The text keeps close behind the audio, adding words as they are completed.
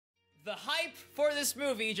The hype for this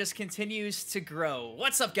movie just continues to grow.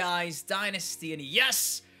 What's up, guys? Dynasty, and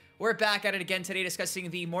yes, we're back at it again today discussing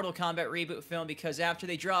the Mortal Kombat reboot film because after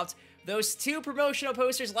they dropped those two promotional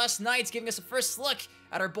posters last night giving us a first look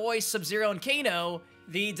at our boys Sub-Zero and Kano,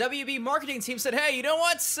 the WB marketing team said, hey, you know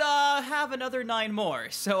what? Have another 9 more.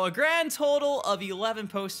 So a grand total of 11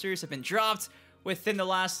 posters have been dropped within the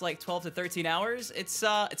last, 12 to 13 hours. It's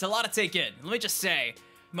a lot to take in. Let me just say,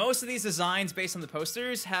 most of these designs based on the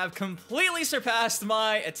posters have completely surpassed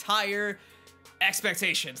my entire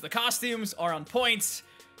expectations. The costumes are on point.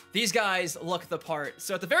 These guys look the part.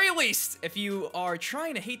 So at the very least, if you are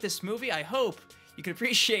trying to hate this movie, I hope you can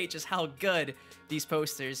appreciate just how good these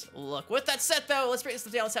posters look. With that said, though, let's break this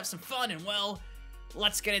down. Let's have some fun, and well,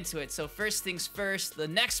 let's get into it. So first things first, the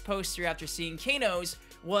next poster after seeing Kano's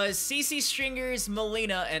was CC Stringer's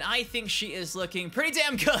Mileena, and I think she is looking pretty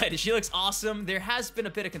damn good. She looks awesome. There has been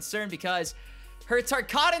a bit of concern because her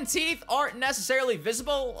Tarkatan teeth aren't necessarily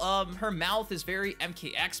visible. Her mouth is very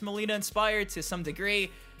MKX Mileena inspired to some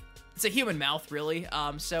degree. It's a human mouth, really.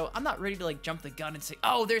 So I'm not ready to jump the gun and say,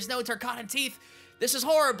 oh, there's no Tarkatan teeth. This is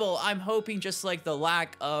horrible. I'm hoping just the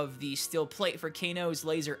lack of the steel plate for Kano's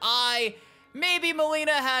laser eye. Maybe Mileena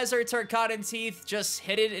has her Tarkatan teeth just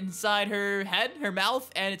hidden inside her head, her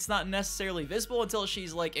mouth, and it's not necessarily visible until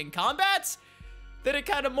she's, in combat. Then it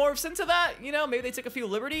kind of morphs into that, you know? Maybe they took a few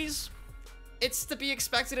liberties. It's to be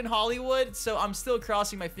expected in Hollywood, so I'm still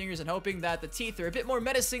crossing my fingers and hoping that the teeth are a bit more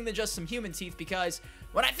menacing than just some human teeth, because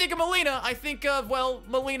when I think of Mileena, I think of, well,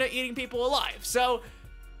 Mileena eating people alive. So,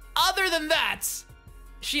 other than that,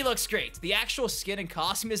 she looks great. The actual skin and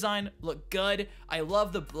costume design look good. I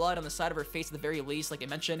love the blood on the side of her face at the very least. Like I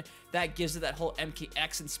mentioned, that gives it that whole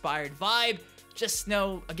MKX-inspired vibe. Just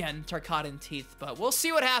no, again, Tarkatan teeth. But we'll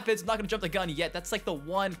see what happens. I'm not going to jump the gun yet. That's the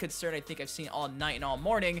one concern I think I've seen all night and all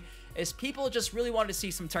morning, is people just really wanted to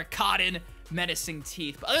see some Tarkatan menacing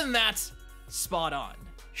teeth. But other than that, spot on.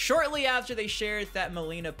 Shortly after they shared that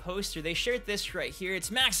Mileena poster, they shared this right here. It's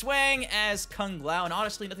Max Wang as Kung Lao, and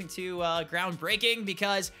honestly, nothing too groundbreaking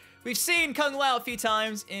because we've seen Kung Lao a few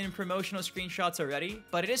times in promotional screenshots already,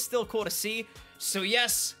 but it is still cool to see. So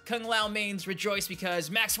yes, Kung Lao mains rejoice because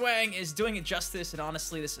Max Wang is doing it justice, and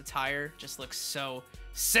honestly, this attire just looks so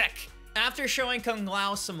sick. After showing Kung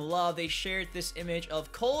Lao some love, they shared this image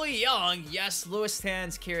of Cole Young, yes, Louis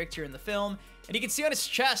Tan's character in the film. And you can see on his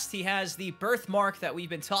chest, he has the birthmark that we've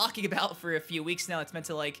been talking about for a few weeks now. It's meant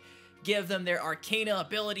to, give them their Arcana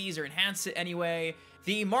abilities or enhance it anyway.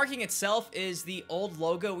 The marking itself is the old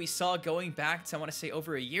logo we saw going back to, I want to say,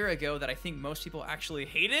 over a year ago that I think most people actually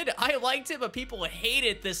hated. I liked it, but people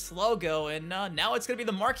hated this logo, and now it's going to be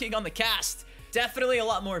the marking on the cast. Definitely a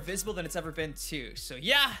lot more visible than it's ever been, too. So,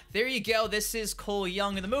 yeah, there you go. This is Cole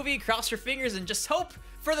Young in the movie. Cross your fingers and just hope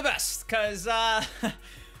for the best, because,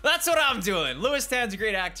 that's what I'm doing. Louis Tan's a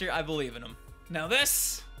great actor. I believe in him. Now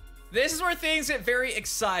this is where things get very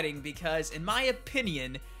exciting because, in my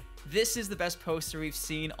opinion, this is the best poster we've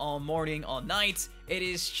seen all morning, all night. It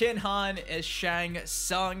is Shin-Han as Shang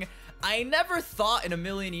Tsung. I never thought in a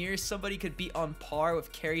million years somebody could be on par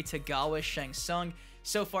with Kerry Tagawa's Shang Tsung.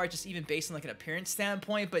 So far, just even based on an appearance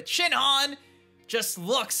standpoint, but Shin-Han just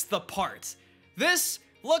looks the part. This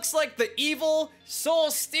looks like the evil,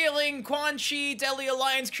 soul-stealing, Quan Chi, Deadly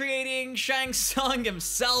Alliance creating Shang Tsung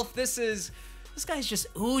himself. This guy's just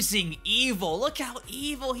oozing evil. Look how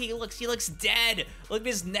evil he looks. He looks dead. Look at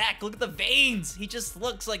his neck. Look at the veins. He just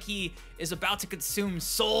looks like he is about to consume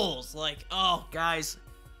souls. Oh, guys,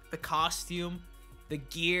 the costume, the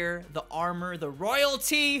gear, the armor, the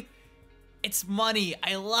royalty. It's money.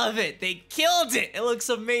 I love it. They killed it. It looks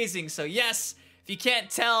amazing. So, yes, if you can't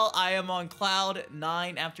tell, I am on cloud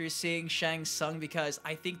 9 after seeing Shang Tsung because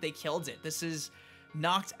I think they killed it. This is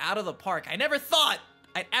knocked out of the park. I never thought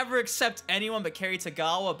I'd ever accept anyone but Kerry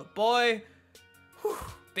Tagawa, but boy, whew,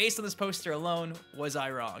 based on this poster alone, was I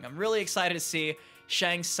wrong. I'm really excited to see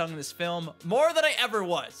Shang Tsung in this film more than I ever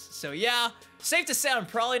was. So yeah, safe to say I'm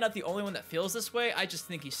probably not the only one that feels this way. I just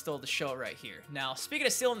think he stole the show right here. Now, speaking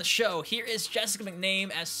of stealing the show, here is Jessica McName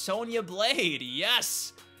as Sonya Blade.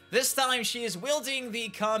 Yes! This time, she is wielding the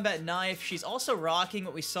combat knife. She's also rocking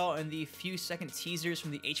what we saw in the few second teasers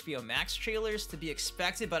from the HBO Max trailers, to be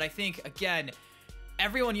expected, but I think, again,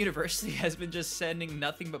 everyone universally has been just sending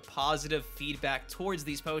nothing but positive feedback towards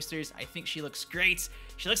these posters. I think she looks great.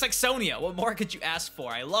 She looks like Sonya. What more could you ask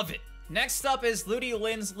for? I love it. Next up is Ludi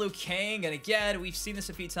Lin's Liu Kang, and again, we've seen this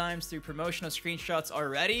a few times through promotional screenshots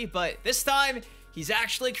already, but this time, He's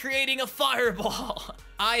actually creating a fireball.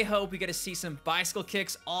 I hope we get to see some bicycle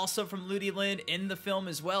kicks also from Ludi Lin in the film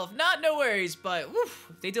as well. If not, no worries, but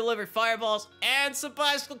woof, they delivered fireballs and some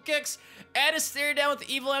bicycle kicks and a stare down with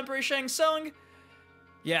the evil Emperor Shang Tsung.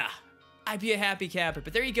 Yeah, I'd be a happy camper.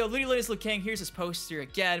 But there you go, Ludi Lin is Liu Kang. Here's his poster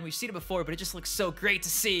again. We've seen it before, but it just looks so great to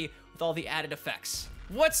see with all the added effects.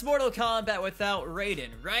 What's Mortal Kombat without Raiden,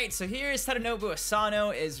 right? So here's Tadanobu Asano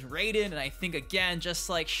as Raiden, and I think again, just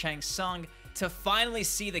like Shang Tsung, to finally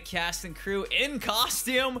see the cast and crew in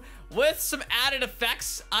costume with some added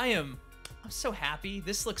effects, I'm so happy.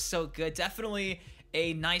 This looks so good. Definitely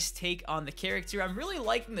a nice take on the character. I'm really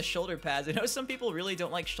liking the shoulder pads. I know some people really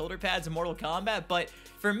don't like shoulder pads in Mortal Kombat, but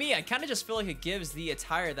for me, I kind of just feel like it gives the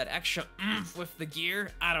attire that extra oomph with the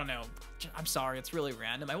gear. I don't know. I'm sorry, it's really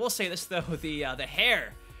random. I will say this though, the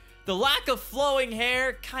hair. The lack of flowing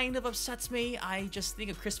hair kind of upsets me. I just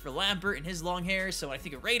think of Christopher Lambert and his long hair, so when I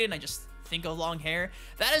think of Raiden, I just think of long hair.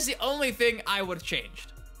 That is the only thing I would have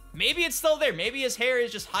changed. Maybe it's still there. Maybe his hair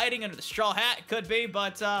is just hiding under the straw hat. It could be,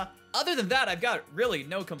 but other than that, I've got really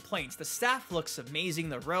no complaints. The staff looks amazing.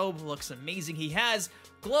 The robe looks amazing. He has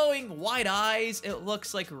glowing white eyes. It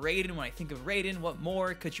looks like Raiden. When I think of Raiden, what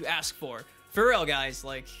more could you ask for? For real, guys,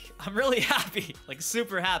 like, I'm really happy, like,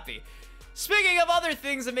 super happy. Speaking of other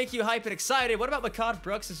things that make you hype and excited, what about Mehcad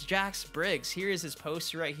Brooks as Jax Briggs? Here is his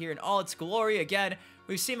poster right here in all its glory. Again,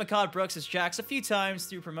 we've seen Mehcad Brooks as Jax a few times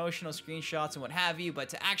through promotional screenshots and what have you, but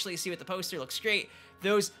to actually see what the poster looks great,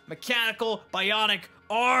 those mechanical, bionic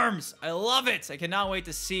arms. I love it. I cannot wait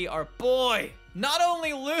to see our boy not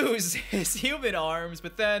only lose his human arms,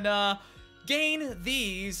 but then gain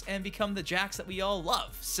these and become the Jax that we all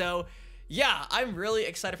love. So yeah, I'm really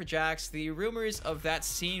excited for Jax. The rumors of that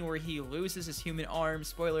scene where he loses his human arm,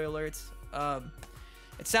 spoiler alert,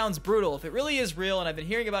 it sounds brutal. If it really is real, and I've been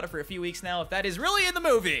hearing about it for a few weeks now, if that is really in the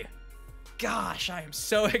movie, gosh, I am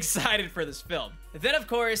so excited for this film. Then, of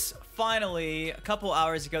course, finally, a couple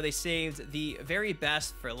hours ago, they saved the very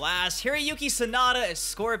best for last. Hiroyuki Sanada as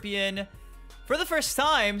Scorpion. For the first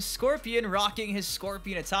time, Scorpion rocking his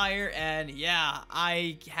Scorpion attire, and yeah,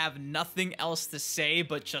 I have nothing else to say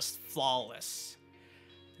but just flawless.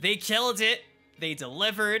 They killed it. They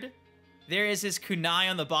delivered. There is his kunai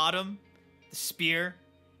on the bottom, the spear.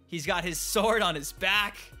 He's got his sword on his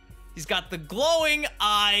back. He's got the glowing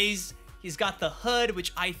eyes. He's got the hood,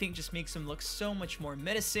 which I think just makes him look so much more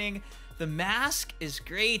menacing. The mask is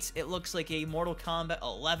great. It looks like a Mortal Kombat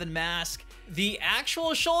 11 mask. The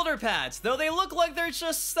actual shoulder pads, though they look like they're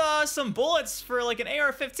just some bullets for like an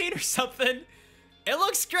AR-15 or something, it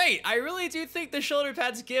looks great. I really do think the shoulder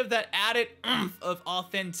pads give that added oomph of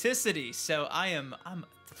authenticity. So I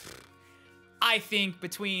think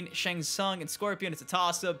between Shang Tsung and Scorpion, it's a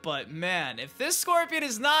toss-up, but man, if this Scorpion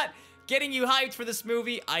is not getting you hyped for this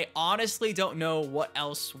movie, I honestly don't know what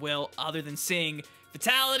else will, other than seeing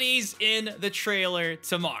fatalities in the trailer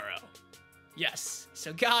tomorrow. Yes,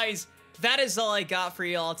 so guys, that is all I got for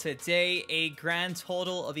y'all today. A grand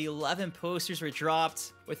total of 11 posters were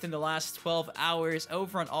dropped within the last 12 hours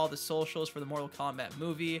over on all the socials for the Mortal Kombat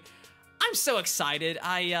movie. I'm so excited.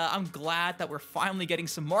 I'm glad that we're finally getting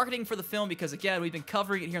some marketing for the film because, again, we've been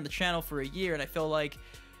covering it here on the channel for a year, and I feel like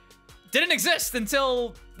didn't exist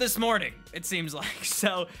until this morning, it seems like.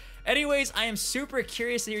 So anyways, I am super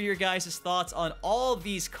curious to hear your guys' thoughts on all of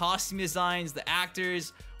these costume designs, the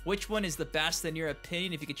actors. Which one is the best in your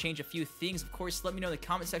opinion? If you could change a few things, of course, let me know in the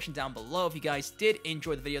comment section down below. If you guys did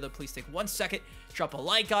enjoy the video, though, please take 1 second, drop a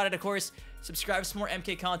like on it, of course. Subscribe for some more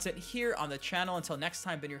MK content here on the channel. Until next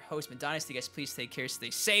time, been your host, Dynasty. Guys, please take care, stay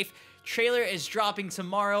safe. Trailer is dropping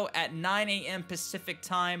tomorrow at 9 a.m. Pacific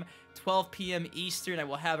time, 12 p.m. Eastern. I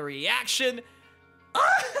will have a reaction.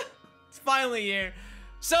 It's finally here.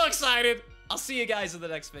 So excited. I'll see you guys in the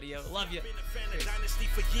next video. Love you. Been a fan of Dynasty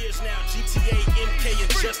for years now. GTA, MK,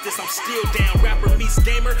 and Justice. I'm still down. Rapper meets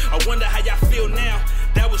gamer. I wonder how y'all feel now.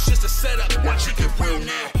 That was just a setup. Watch it get real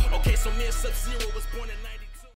now. Okay, so me and Sub-Zero was born in 90.